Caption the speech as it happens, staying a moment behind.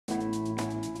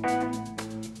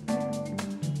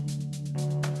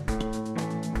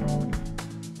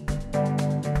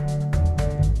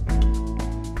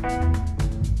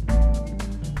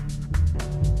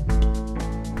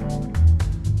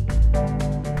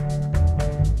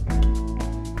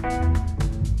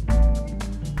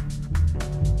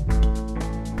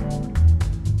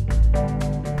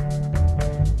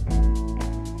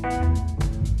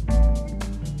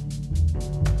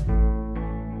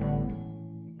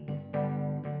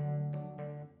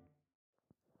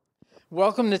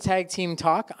Welcome to Tag Team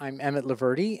Talk. I'm Emmett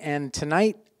Loverde, and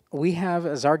tonight we have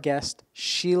as our guest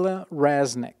Sheila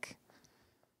Raznick.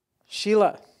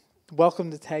 Sheila,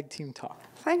 welcome to Tag Team Talk.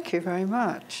 Thank you very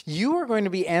much. You are going to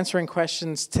be answering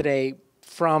questions today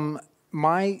from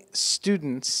my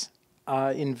students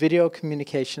in video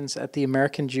communications at the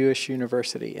American Jewish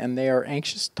University, and they are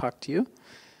anxious to talk to you.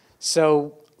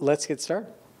 So let's get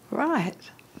started. Right.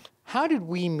 How did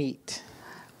we meet?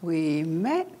 We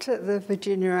met at the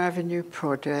Virginia Avenue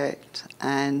project,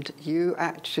 and you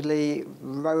actually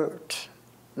wrote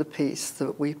the piece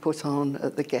that we put on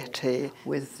at the Getty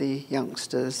with the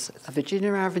youngsters. The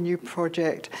Virginia Avenue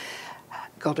project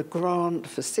got a grant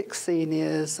for 6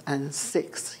 seniors and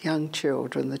 6 young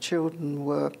children. The children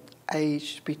were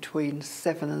aged between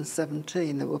 7 and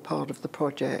 17 that were part of the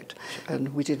project.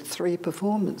 And we did 3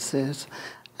 performances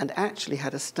and actually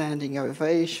had a standing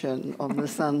ovation on the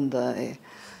Sunday.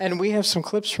 And we have some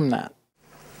clips from that.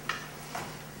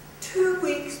 2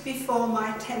 weeks before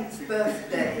my 10th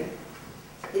birthday,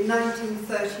 in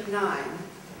 1939,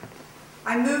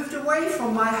 I moved away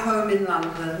from my home in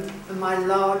London and my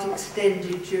large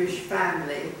extended Jewish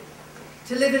family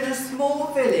to live in a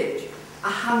small village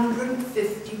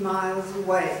 150 miles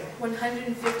away.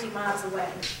 150 miles away.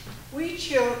 We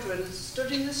children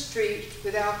stood in the street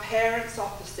with our parents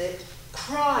opposite,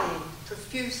 crying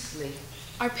profusely.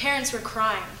 Our parents were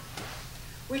crying.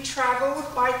 We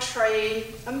travelled by train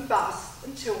and bus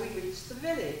until we reached the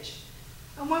village.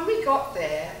 And when we got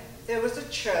there, there was a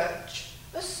church,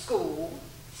 a school,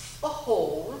 a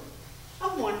hall,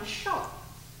 and 1 shop.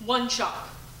 1 shop.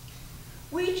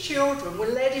 We children were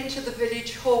led into the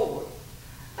village hall,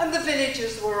 and the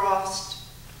villagers were asked,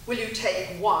 will you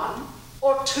take 1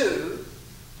 or 2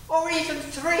 or even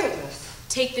 3 of us?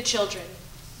 Take the children.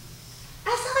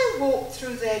 As I walked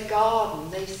through their garden,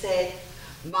 they said,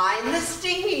 mind the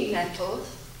stinging nettles.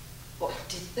 What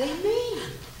did they mean?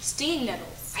 Stinging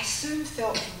nettles. I soon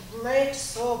felt red,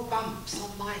 sore bumps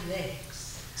on my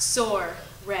legs. Sore,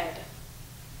 red.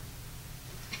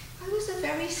 I was a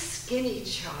very skinny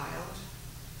child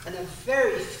and a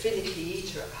very finicky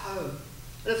eater at home.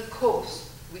 And of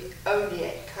course, we only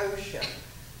ate kosher.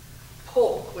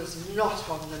 Pork was not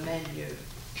on the menu.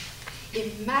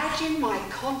 Imagine my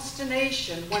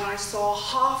consternation when I saw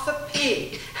half a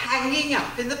pig hanging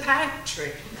up in the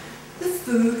pantry. The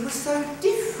food was so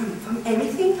different from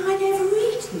anything I'd ever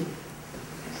eaten.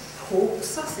 Pork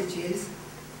sausages,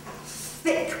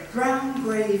 thick brown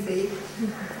gravy,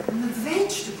 and the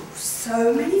vegetables,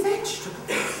 so many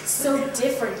vegetables. So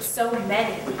different, so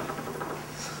many.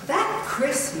 That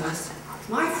Christmas,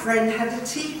 my friend had a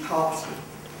tea party,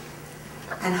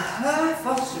 and her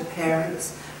foster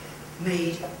parents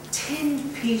made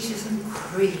tinned peaches and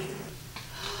cream.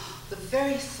 The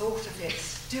very thought of it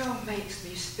still makes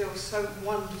me feel so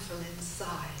wonderful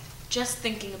inside. Just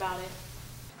thinking about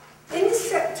it. In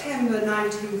September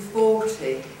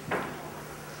 1940,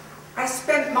 I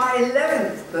spent my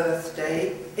 11th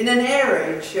birthday in an air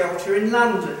raid shelter in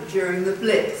London during the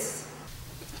Blitz.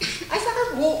 As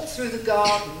I walked through the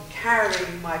garden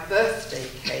carrying my birthday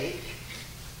cake,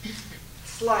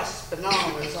 sliced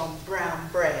bananas on brown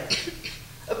bread,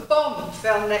 a bomb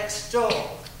fell next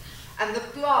door, and the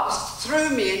blast threw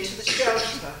me into the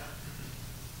shelter.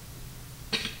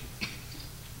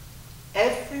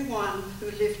 Everyone who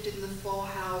lived in the 4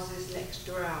 houses next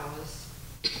to ours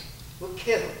were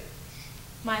killed.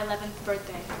 My 11th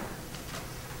birthday.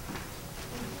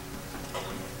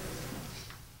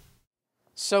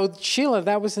 So, Sheila,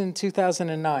 that was in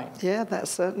 2009. Yeah, that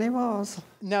certainly was.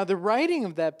 Now, the writing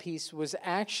of that piece was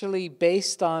actually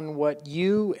based on what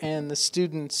you and the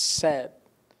students said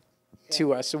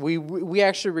to us. So we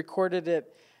actually recorded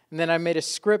it, and then I made a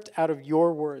script out of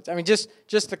your words. I mean, just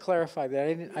to clarify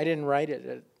that, I didn't write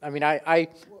it. I mean,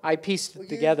 I pieced it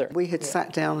together. We had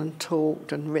sat down and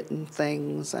talked and written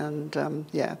things, and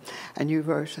and you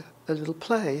wrote a little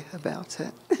play about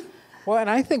it. Well,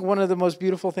 and I think one of the most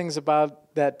beautiful things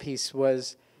about that piece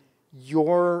was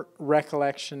your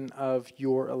recollection of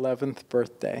your 11th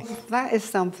birthday. That is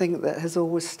something that has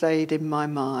always stayed in my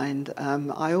mind.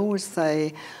 I always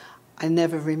say I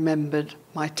never remembered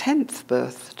my 10th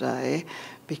birthday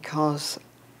because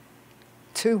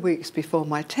 2 weeks before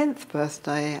my 10th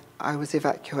birthday, I was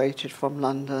evacuated from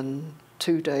London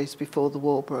 2 days before the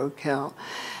war broke out.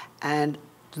 And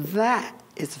that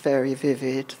is very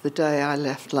vivid, the day I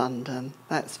left London.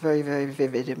 That's very, very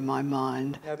vivid in my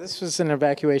mind. Now, this was an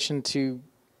evacuation to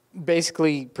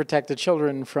basically protect the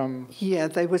children from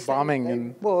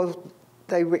bombing.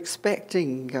 They were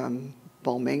expecting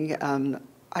bombing.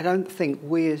 I don't think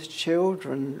we as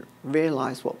children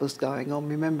realised what was going on.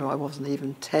 Remember, I wasn't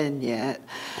even 10 yet.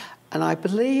 And I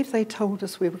believe they told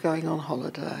us we were going on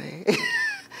holiday.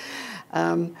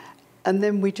 And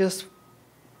then we just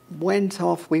went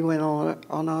off. We went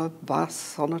on a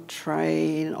bus, on a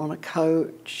train, on a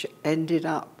coach, ended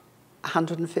up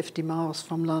 150 miles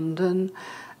from London.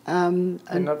 And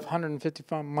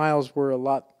 155 miles were a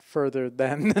lot further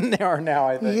than they are now,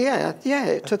 I think. Yeah,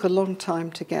 it took a long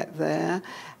time to get there.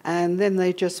 And then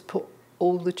they just put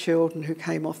all the children who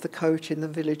came off the coach in the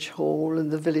village hall,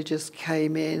 and the villagers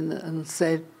came in and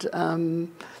said,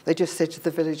 they just said to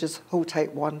the villagers, who'll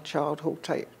take one child, who'll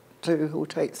take two, who'll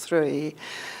take three.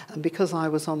 And because I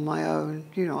was on my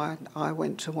own, you know, I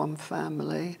went to one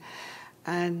family.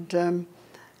 And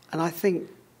I think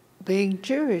being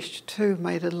Jewish too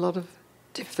made a lot of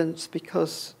difference,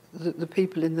 because the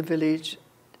people in the village,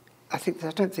 I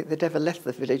don't think they'd ever left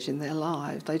the village in their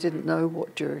lives. They didn't know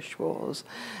what Jewish was,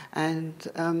 and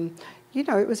you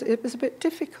know, it was a bit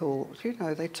difficult. You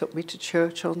know, they took me to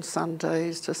church on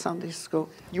Sundays, to Sunday school.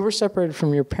 You were separated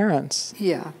from your parents.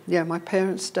 Yeah. My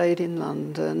parents stayed in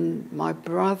London. My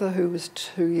brother, who was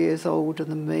 2 years older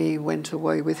than me, went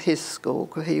away with his school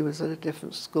because he was at a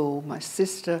different school. My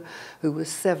sister, who was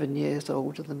 7 years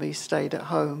older than me, stayed at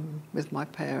home with my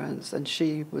parents, and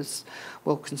she was,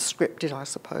 well, conscripted, I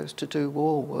suppose, to do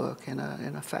war work in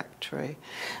a factory.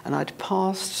 And I'd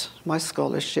passed my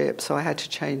scholarship, so I had to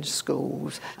change schools.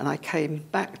 And I came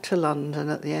back to London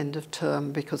at the end of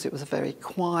term because it was very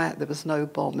quiet, there was no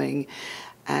bombing.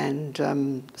 And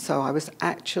so I was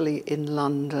actually in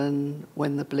London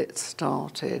when the Blitz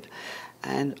started.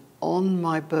 And on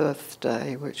my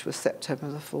birthday, which was September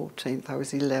the 14th, I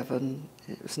was 11,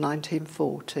 it was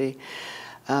 1940,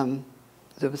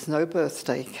 there was no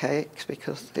birthday cake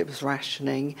because it was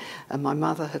rationing, and my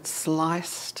mother had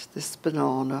sliced this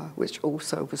banana, which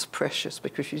also was precious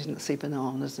because you didn't see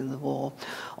bananas in the war,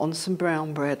 on some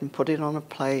brown bread and put it on a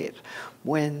plate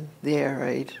when the air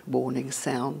raid warning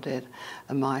sounded.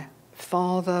 And my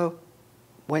father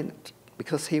went,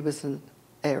 because he was an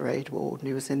air raid warden,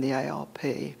 he was in the ARP,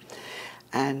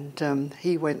 and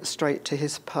he went straight to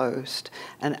his post.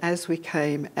 And as we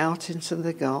came out into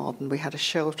the garden, we had a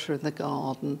shelter in the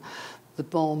garden, the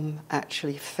bomb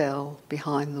actually fell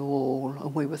behind the wall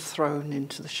and we were thrown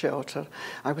into the shelter.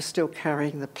 I was still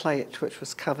carrying the plate, which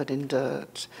was covered in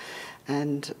dirt,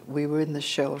 and we were in the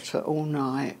shelter all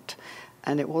night.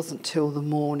 And it wasn't till the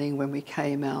morning when we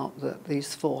came out that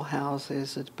these 4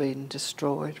 houses had been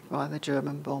destroyed by the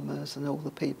German bombers and all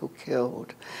the people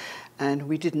killed. And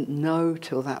we didn't know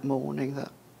till that morning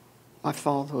that my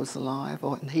father was alive,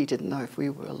 and he didn't know if we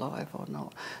were alive or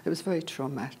not. It was very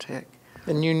traumatic.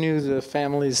 And you knew the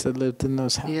families that lived in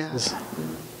those houses? Yeah.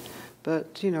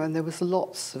 But, you know, and there was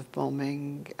lots of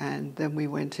bombing, and then we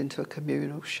went into a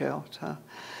communal shelter,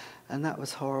 and that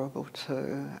was horrible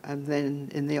too. And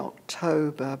then in the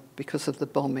October, because of the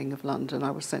bombing of London,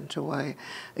 I was sent away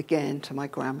again to my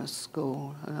grammar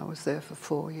school, and I was there for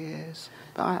 4 years.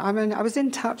 But I mean, I was in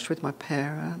touch with my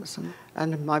parents,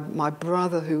 and my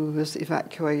brother, who was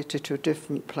evacuated to a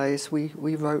different place,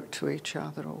 we wrote to each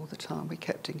other all the time. We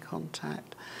kept in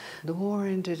contact. The war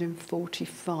ended in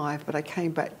 1945, but I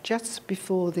came back just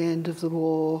before the end of the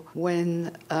war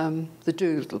when the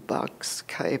doodlebugs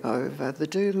came over. The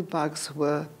doodlebugs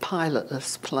were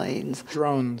pilotless planes.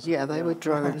 Drones. Yeah, they were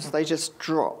drones. They just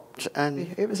dropped,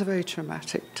 and it was a very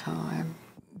traumatic time.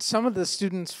 Some of the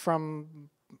students from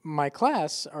my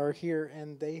class are here,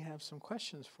 and they have some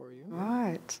questions for you.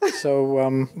 Right.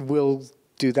 So we'll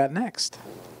do that next.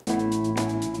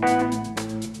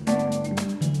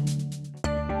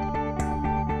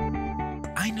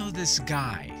 I know this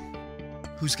guy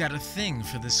who's got a thing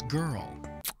for this girl.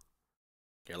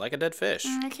 You're like a dead fish.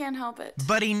 I can't help it.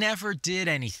 But he never did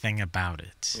anything about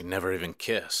it. We never even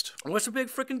kissed. What's the big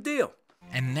frickin' deal?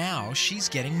 And now she's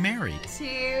getting married.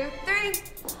 2, 3.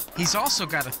 He's also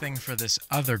got a thing for this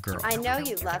other girl. I know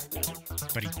you love me.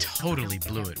 But he totally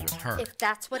blew it with her. If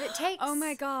that's what it takes. Oh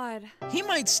my God. He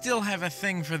might still have a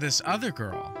thing for this other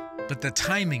girl, but the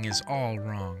timing is all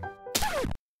wrong.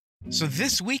 So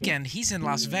this weekend, he's in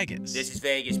Las Vegas. This is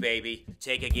Vegas, baby.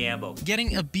 Take a gamble.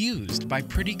 Getting abused by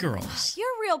pretty girls.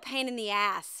 You're a real pain in the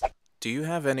ass. Do you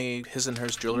have any his and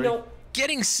hers jewelry? Nope.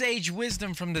 Getting sage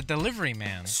wisdom from the delivery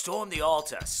man. Storm the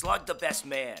altar, slug the best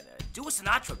man, do a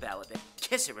Sinatra ballad, then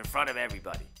kiss her in front of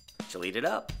everybody. She'll eat it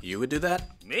up. You would do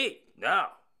that? Me? No.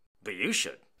 But you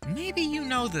should. Maybe you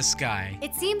know this guy.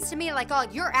 It seems to me like all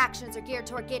your actions are geared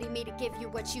toward getting me to give you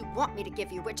what you want me to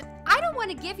give you, which I don't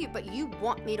want to give you, but you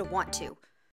want me to want to.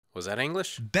 Was that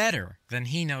English? Better than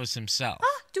he knows himself.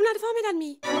 Ah, do not vomit on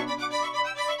me.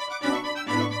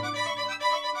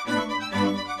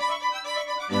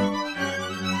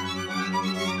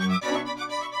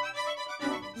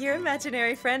 Your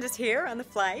imaginary friend is here on the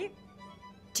flight.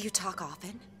 Do you talk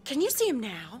often? Can you see him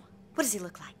now? What does he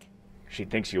look like? She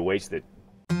thinks you're wasted.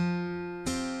 Took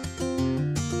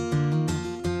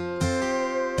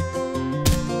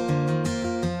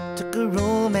a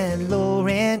room at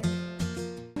Lauren.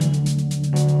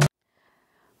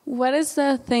 What is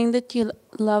the thing that you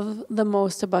love the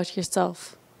most about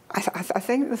yourself? I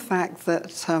think the fact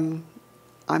that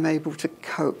I'm able to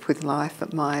cope with life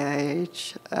at my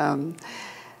age,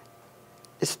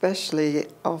 especially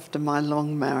after my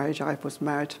long marriage. I was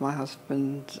married to my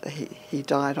husband. He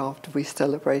died after we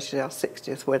celebrated our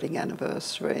 60th wedding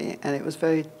anniversary, and it was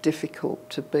very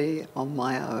difficult to be on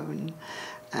my own.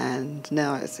 And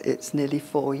now it's nearly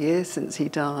 4 years since he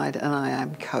died, and I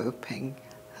am coping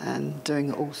and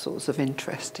doing all sorts of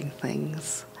interesting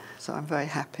things. So I'm very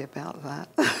happy about that.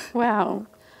 Wow.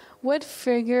 What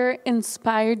figure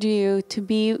inspired you to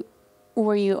be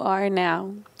where you are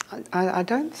now? I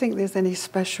don't think there's any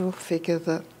special figure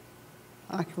that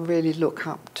I can really look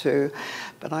up to,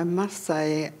 but I must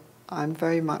say I'm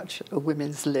very much a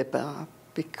women's libber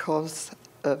because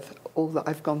of all that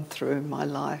I've gone through in my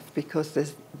life, because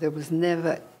there was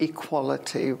never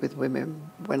equality with women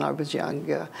when I was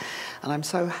younger. And I'm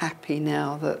so happy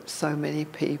now that so many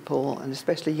people, and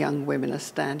especially young women, are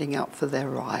standing up for their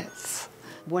rights.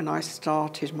 When I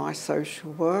started my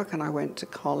social work and I went to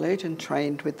college and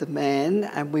trained with the men,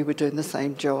 and we were doing the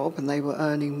same job and they were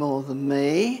earning more than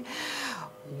me,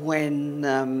 when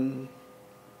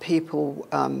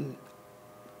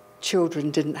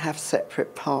children didn't have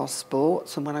separate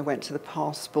passports, and when I went to the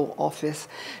passport office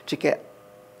to get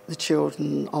the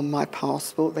children on my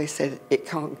passport, they said it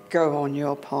can't go on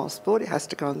your passport, it has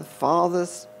to go on the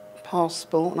father's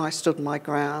passport, and I stood my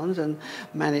ground and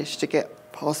managed to get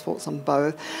passports on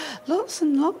both. Lots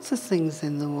and lots of things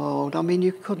in the world. I mean,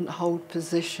 you couldn't hold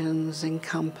positions in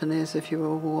companies if you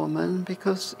were a woman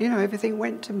because, you know, everything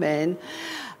went to men.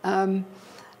 And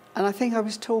I think I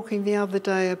was talking the other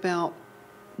day about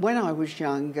when I was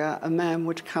younger, a man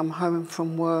would come home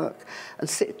from work and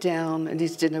sit down and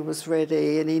his dinner was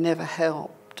ready and he never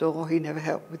helped, or he never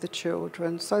helped with the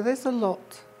children. So there's a lot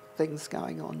of things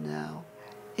going on now.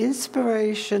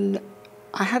 Inspiration,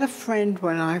 I had a friend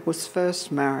when I was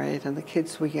first married and the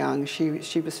kids were young.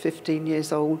 She was 15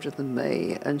 years older than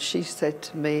me, and she said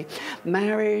to me,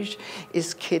 marriage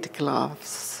is kid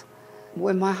gloves.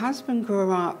 When my husband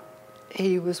grew up,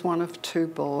 he was one of two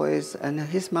boys, and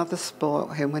his mother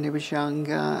spoilt him when he was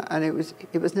younger, and it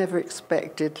was never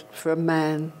expected for a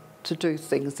man to do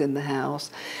things in the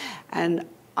house. And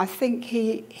I think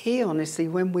he honestly,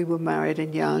 when we were married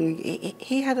and young,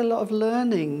 he had a lot of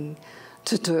learning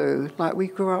to do. Like, we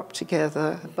grew up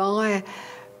together by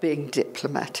being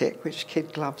diplomatic, which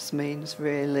kid gloves means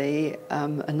really,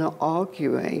 and not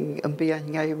arguing and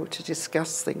being able to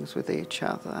discuss things with each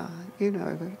other. You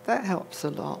know, that helps a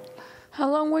lot. How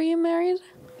long were you married?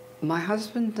 My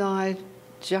husband died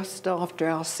just after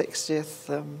our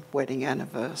 60th wedding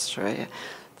anniversary.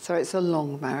 So it's a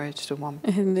long marriage to one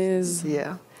person. It is.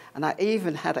 Yeah. And I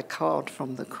even had a card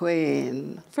from the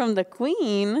Queen. From the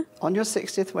Queen? On your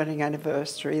 60th wedding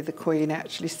anniversary, the Queen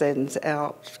actually sends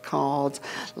out cards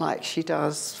like she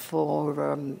does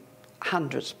for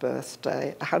 100th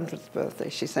birthday,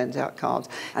 she sends out cards,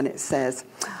 and it says,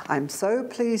 I'm so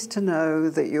pleased to know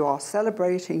that you are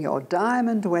celebrating your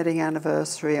diamond wedding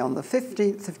anniversary on the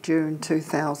 15th of June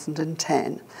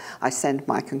 2010. I send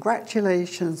my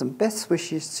congratulations and best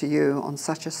wishes to you on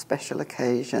such a special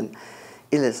occasion.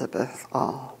 Elizabeth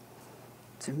R.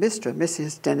 To Mr. and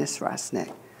Mrs. Dennis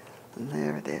Raznick. And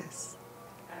there it is.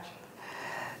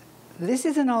 This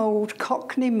is an old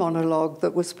Cockney monologue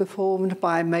that was performed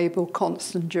by Mabel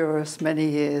Constant-Duras many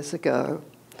years ago,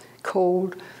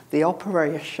 called The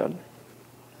Operation.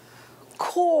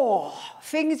 Caw,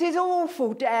 things is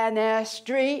awful down our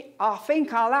street. I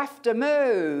think I'll have to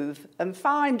move and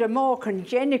find a more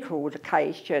congenial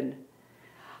location.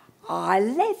 I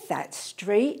led that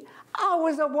street. I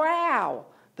was a wow.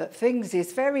 But things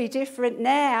is very different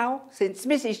now since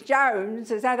Mrs. Jones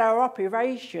has had her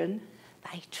operation.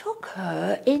 They took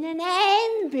her in an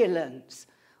ambulance.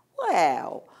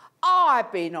 Well,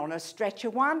 I've been on a stretcher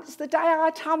once the day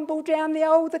I tumbled down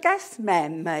the gas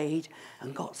man made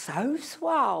and got so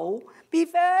swole, me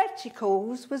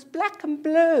verticals was black and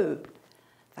blue.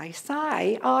 They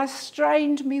say I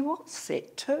strained me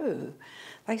what's-it too.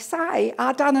 They say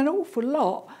I done an awful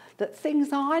lot, that things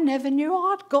I never knew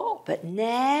I'd got, but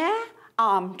now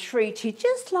I'm treated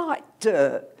just like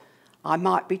dirt. I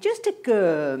might be just a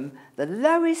germ, the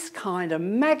lowest kind of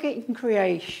maggot in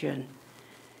creation.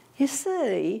 You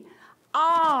see,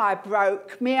 I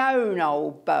broke my own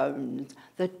old bones.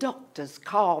 The doctors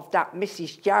carved up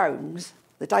Mrs. Jones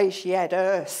the day she had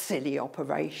her silly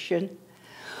operation.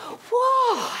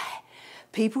 Why?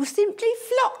 People simply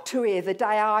flocked to hear the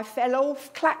day I fell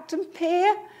off Clacton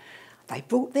Pier. They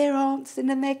brought their aunts in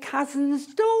and their cousins,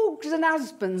 dogs and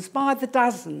husbands by the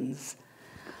dozens.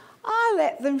 I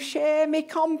let them share me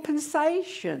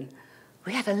compensation.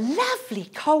 We had a lovely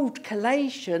cold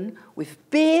collation with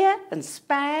beer and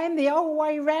spam the whole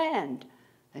way round.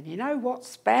 And you know what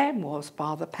spam was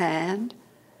by the pound.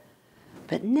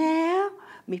 But now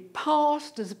me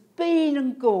past has been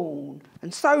and gone,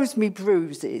 and so's me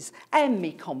bruises and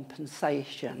me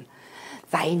compensation.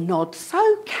 They nod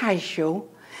so casual.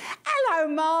 Hello,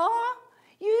 Ma.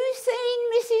 You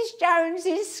seen Mrs.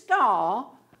 Jones's scar?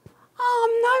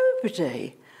 I'm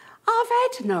nobody. I've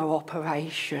had no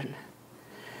operation.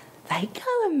 They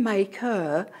go and make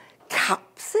her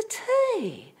cups of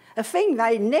tea, a thing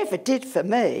they never did for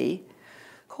me.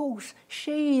 Of course,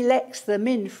 she lets them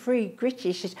in free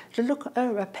British to look at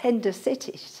her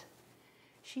appendicitis.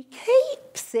 She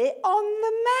keeps it on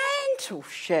the mantel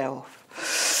shelf.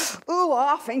 Oh,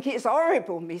 I think it's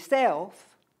horrible myself.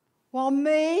 While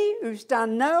me, who's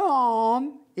done no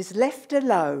harm, is left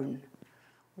alone.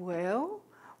 Well,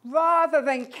 rather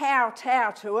than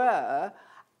kowtow to her,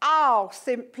 I'll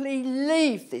simply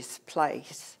leave this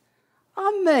place.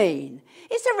 I mean,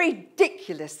 it's a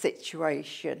ridiculous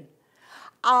situation.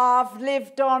 I've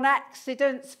lived on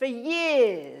accidents for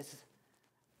years.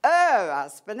 Her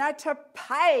husband had to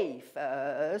pay for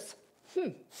hers.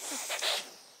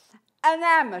 An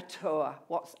amateur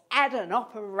what's had an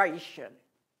operation.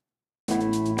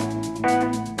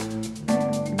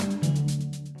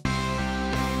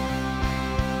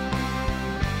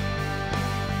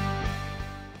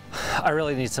 I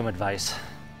really need some advice.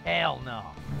 Hell no.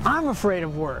 I'm afraid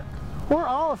of work. We're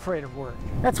all afraid of work.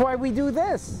 That's why we do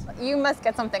this. You must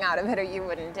get something out of it or you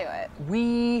wouldn't do it.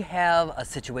 We have a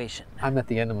situation. I'm at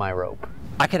the end of my rope.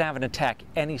 I could have an attack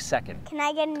any second. Can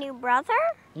I get a new brother?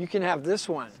 You can have this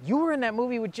one. You were in that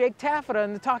movie with Jake Taffeta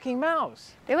and the Talking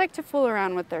Mouse. They like to fool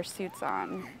around with their suits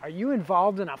on. Are you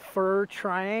involved in a fur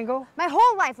triangle? My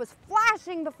whole life was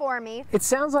flashing before me. It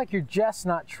sounds like you're just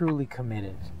not truly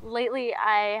committed. Lately,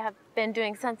 I have been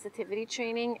doing sensitivity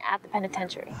training at the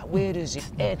penitentiary. Where does it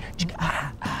end?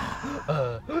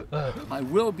 I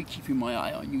will be keeping my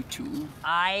eye on you two.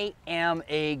 I am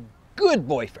a good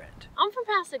boyfriend. I'm from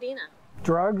Pasadena.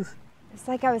 Drugs? It's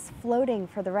like I was floating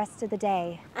for the rest of the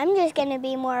day. I'm just gonna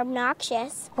be more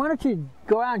obnoxious. Why don't you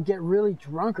go out and get really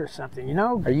drunk or something, you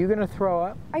know? Are you gonna throw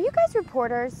up? Are you guys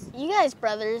reporters? You guys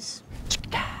brothers.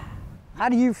 How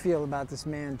do you feel about this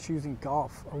man choosing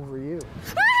golf over you?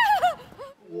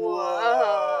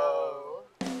 Whoa.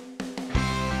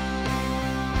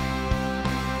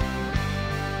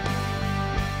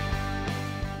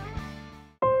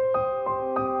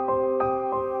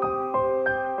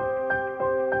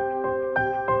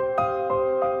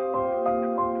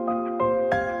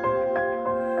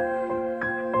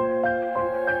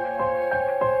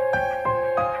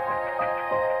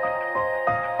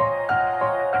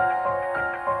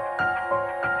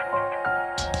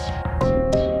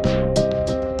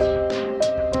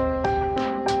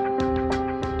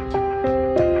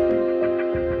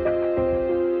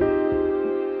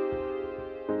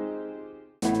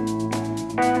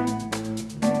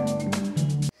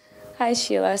 Hi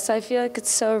Sheila, so I feel like it's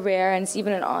so rare and it's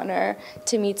even an honor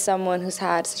to meet someone who's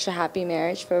had such a happy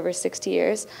marriage for over 60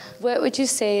 years. What would you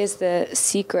say is the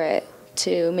secret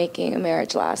to making a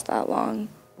marriage last that long?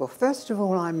 Well, first of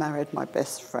all, I married my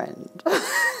best friend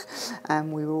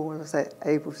and we were always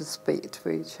able to speak to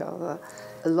each other.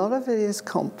 A lot of it is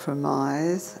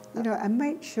compromise, you know, and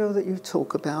make sure that you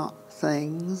talk about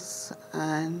things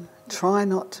and try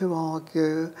not to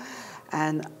argue.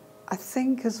 And I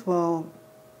think as well,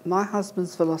 my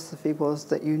husband's philosophy was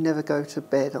that you never go to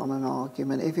bed on an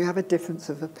argument. If you have a difference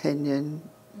of opinion,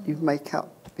 you make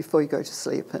up before you go to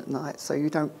sleep at night, so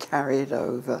you don't carry it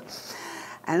over.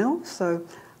 And also,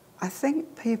 I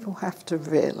think people have to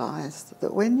realise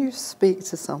that when you speak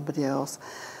to somebody else,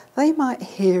 they might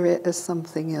hear it as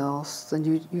something else, and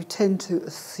you tend to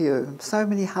assume. So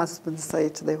many husbands say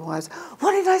to their wives,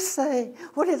 "What did I say?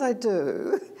 What did I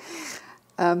do?"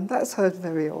 That's heard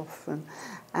very often.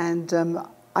 And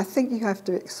I think you have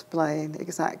to explain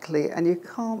exactly, and you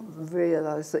can't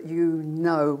realise that you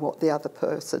know what the other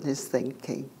person is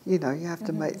thinking. You know, you have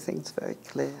to make things very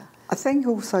clear. I think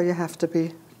also you have to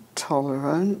be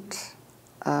tolerant.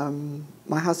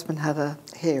 My husband had a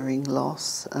hearing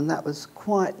loss, and that was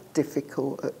quite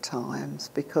difficult at times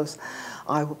because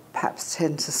I would perhaps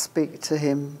tend to speak to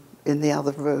him in the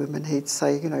other room, and he'd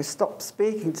say, you know, stop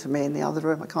speaking to me in the other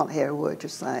room, I can't hear a word you're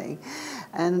saying.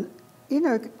 And, you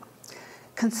know,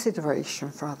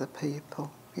 consideration for other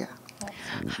people, yeah.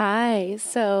 Hi,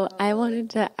 so I wanted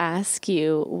to ask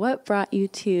you, what brought you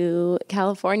to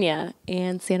California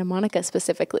and Santa Monica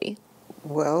specifically?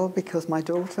 Well, because my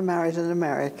daughter married an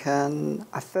American.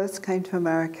 I first came to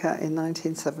America in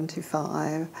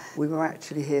 1975. We were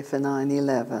actually here for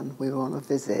 9/11. We were on a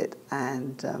visit,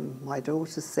 and my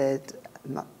daughter said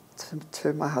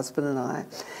to my husband and I,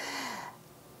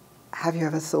 have you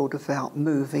ever thought about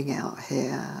moving out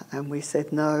here? And we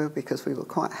said no, because we were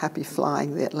quite happy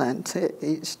flying the Atlantic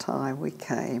each time we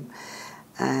came.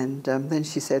 And then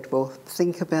she said, well,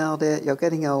 think about it, you're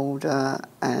getting older,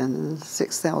 and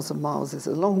 6,000 miles is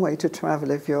a long way to travel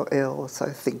if you're ill, so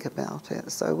think about it.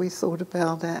 So we thought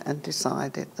about it and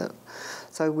decided that.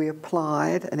 So we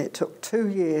applied, and it took 2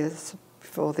 years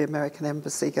before the American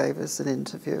Embassy gave us an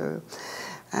interview.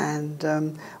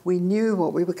 And we knew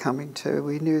what we were coming to.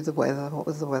 We knew the weather,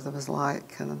 what the weather was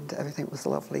like, and everything was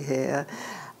lovely here.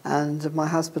 And my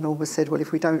husband always said, well,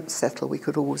 if we don't settle, we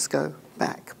could always go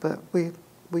back. But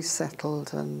we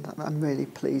settled, and I'm really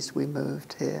pleased we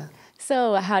moved here.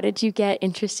 So how did you get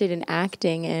interested in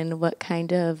acting, and what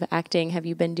kind of acting have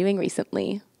you been doing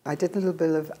recently? I did a little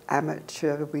bit of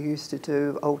amateur. We used to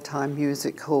do old-time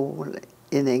music hall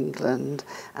in England,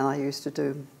 and I used to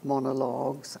do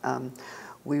monologues.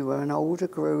 We were an older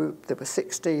group, there were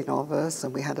 16 of us,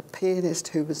 and we had a pianist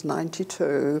who was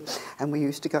 92, and we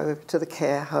used to go to the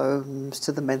care homes,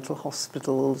 to the mental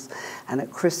hospitals, and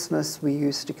at Christmas we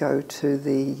used to go to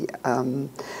the,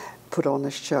 put on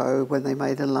a show when they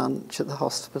made a lunch at the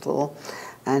hospital,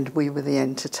 and we were the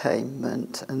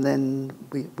entertainment, and then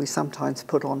we sometimes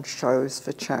put on shows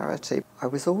for charity. I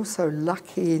was also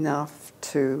lucky enough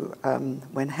to,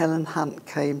 when Helen Hunt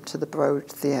came to the Broad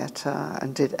Theatre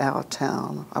and did Our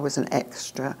Town, I was an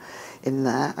extra in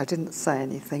that. I didn't say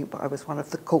anything, but I was one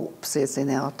of the corpses in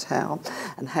Our Town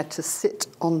and had to sit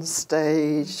on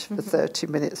stage for 30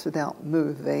 minutes without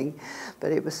moving.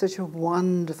 But it was such a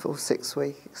wonderful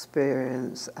 6-week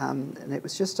experience, and it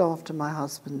was just after my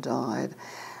husband died,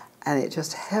 and it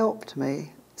just helped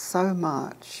me so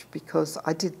much because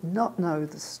I did not know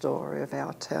the story of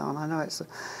Our Town. I know it's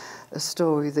a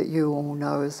story that you all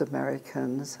know as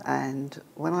Americans, and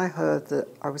when I heard that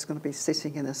I was going to be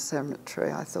sitting in a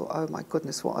cemetery, I thought, oh my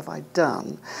goodness, what have I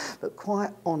done? But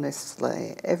quite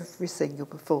honestly, every single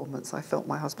performance, I felt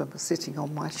my husband was sitting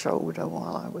on my shoulder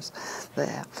while I was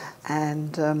there.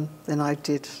 And then I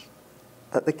did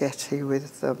at the Getty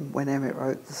with when Emmett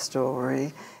wrote the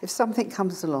story. If something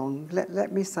comes along,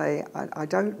 let me say, I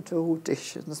don't do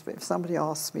auditions, but if somebody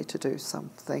asks me to do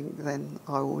something, then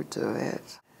I will do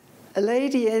it. A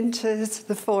lady enters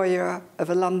the foyer of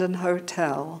a London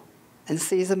hotel and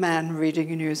sees a man reading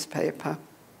a newspaper.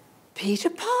 Peter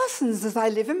Parsons, as I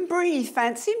live and breathe,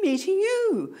 fancy meeting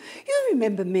you. You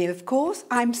remember me, of course.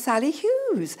 I'm Sally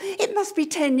Hughes. It must be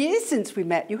 10 years since we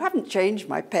met. You haven't changed,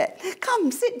 my pet.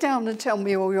 Come, sit down and tell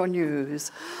me all your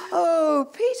news. Oh,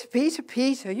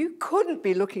 Peter, you couldn't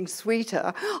be looking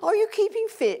sweeter. Are you keeping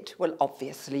fit? Well,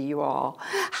 obviously you are.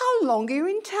 How long are you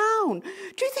in town?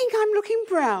 Do you think I'm looking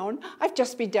brown? I've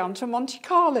just been down to Monte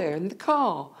Carlo in the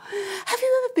car. Have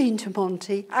you ever been to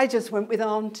Monte? I just went with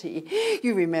Auntie.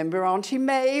 You remember Auntie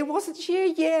May, wasn't she a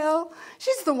yell?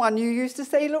 She's the one you used to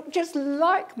say looked just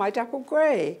like my dapple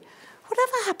grey.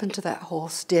 Whatever happened to that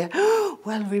horse, dear?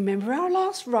 Well, remember our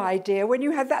last ride, dear, when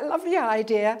you had that lovely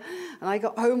idea and I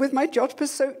got home with my jodhpurs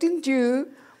soaked in dew?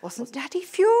 Wasn't Daddy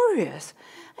furious?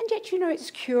 And yet, you know,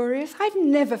 it's curious. I've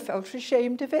never felt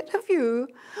ashamed of it, have you?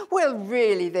 Well,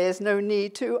 really, there's no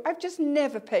need to. I've just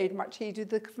never paid much heed to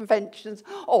the conventions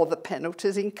or the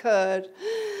penalties incurred.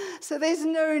 So there's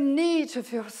no need to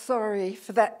feel sorry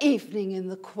for that evening in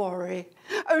the quarry.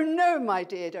 Oh, no, my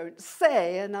dear, don't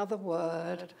say another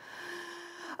word.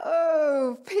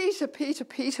 Oh, Peter,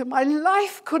 my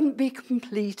life couldn't be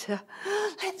completer.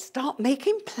 Let's start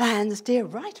making plans, dear,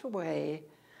 right away.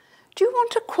 Do you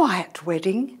want a quiet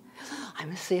wedding? I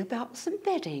must see about some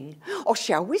bedding. Or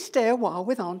shall we stay a while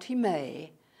with Auntie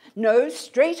May? No,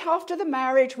 straight after the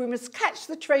marriage, we must catch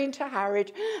the train to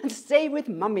Harwich and stay with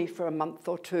Mummy for a month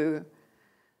or two.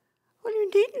 Well,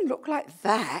 you needn't look like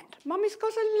that. Mummy's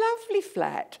got a lovely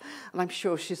flat, and I'm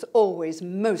sure she's always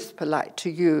most polite to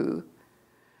you.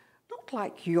 Not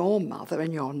like your mother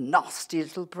and your nasty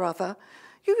little brother.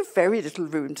 You've very little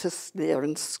room to sneer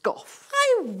and scoff.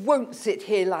 I won't sit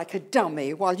here like a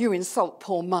dummy while you insult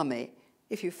poor Mummy.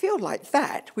 If you feel like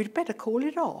that, we'd better call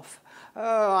it off.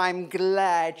 Oh, I'm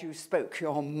glad you spoke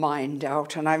your mind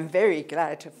out, and I'm very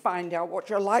glad to find out what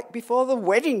you're like before the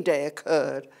wedding day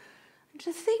occurred.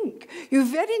 To think, you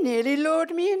very nearly lured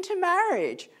me into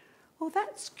marriage. Well,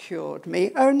 that's cured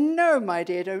me. Oh, no, my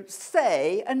dear, don't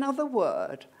say another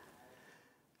word.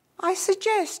 I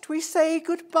suggest we say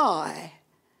goodbye.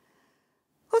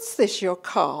 What's this, your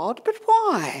card? But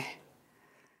why?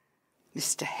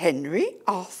 Mr. Henry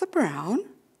Arthur Brown?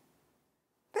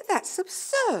 But that's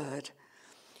absurd.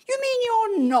 You mean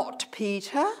you're not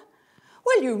Peter?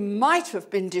 Well, you might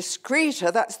have been discreeter.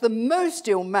 That's the most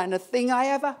ill-mannered thing I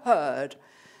ever heard.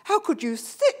 How could you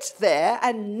sit there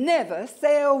and never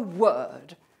say a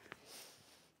word?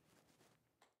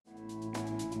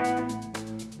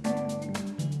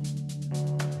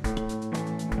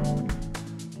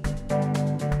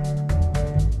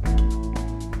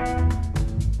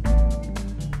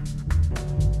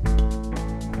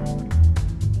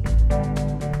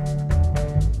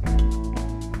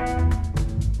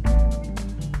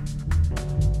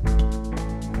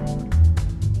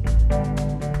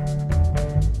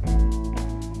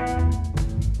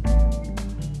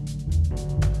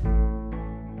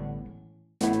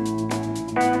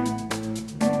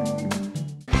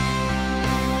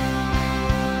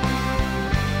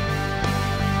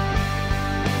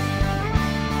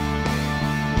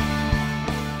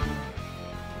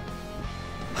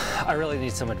 I really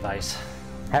need some advice.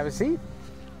 Have a seat.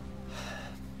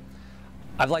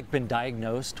 I've been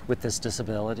diagnosed with this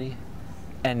disability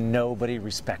and nobody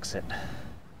respects it.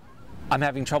 I'm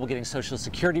having trouble getting Social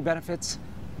Security benefits.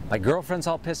 My girlfriend's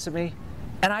all pissed at me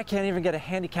and I can't even get a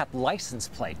handicapped license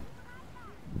plate.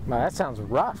 Well, that sounds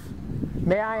rough.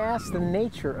 May I ask the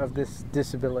nature of this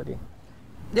disability?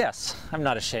 Yes, I'm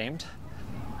not ashamed.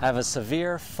 I have a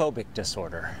severe phobic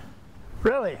disorder.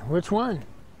 Really? Which one?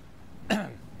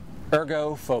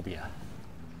 Ergophobia.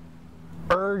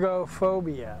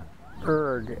 Ergophobia.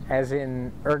 Erg, as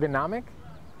in ergonomic?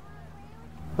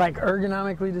 Like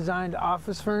ergonomically designed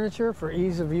office furniture for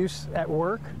ease of use at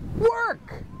work?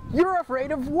 Work! You're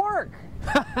afraid of work!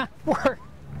 Work!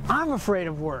 I'm afraid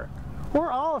of work.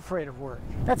 We're all afraid of work.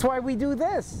 That's why we do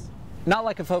this. Not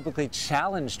like a phobically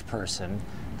challenged person.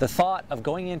 The thought of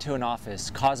going into an office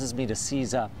causes me to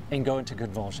seize up and go into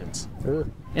convulsions. Ugh.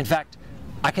 In fact,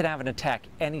 I could have an attack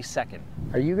any second.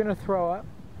 Are you gonna throw up?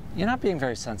 You're not being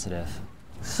very sensitive.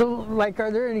 So,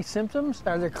 are there any symptoms?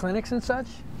 Are there clinics and such?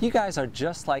 You guys are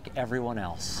just like everyone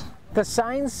else. The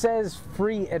sign says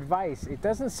free advice. It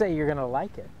doesn't say you're gonna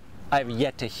like it. I have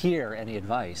yet to hear any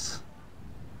advice.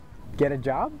 Get a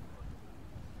job?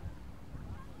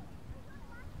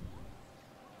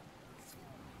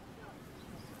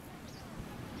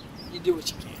 You do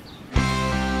what you can.